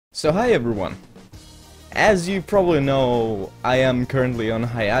So hi everyone. As you probably know, I am currently on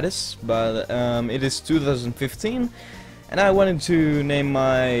hiatus, but it is 2015 and I wanted to name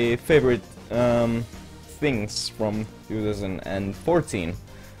my favorite things from 2014.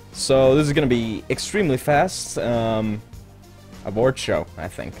 So this is gonna be extremely fast, award show, I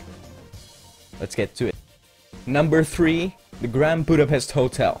think. Let's get to it. Number 3, the Grand Budapest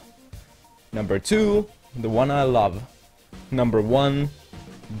Hotel. Number 2, the one I love. Number 1,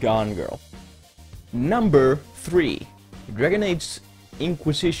 Gone Girl. Number 3, Dragon Age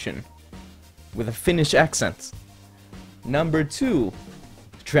Inquisition with a Finnish accent. Number 2,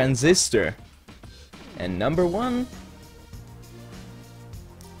 Transistor. And number 1,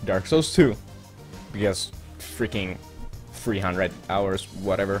 Dark Souls 2. Because freaking 300 hours,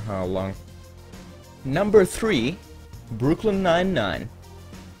 whatever, how long. Number 3, Brooklyn Nine-Nine.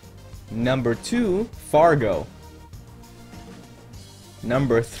 Number 2, Fargo.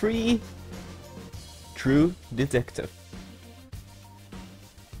 Number 3, True Detective.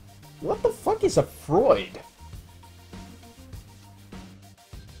 What the fuck is a Freud?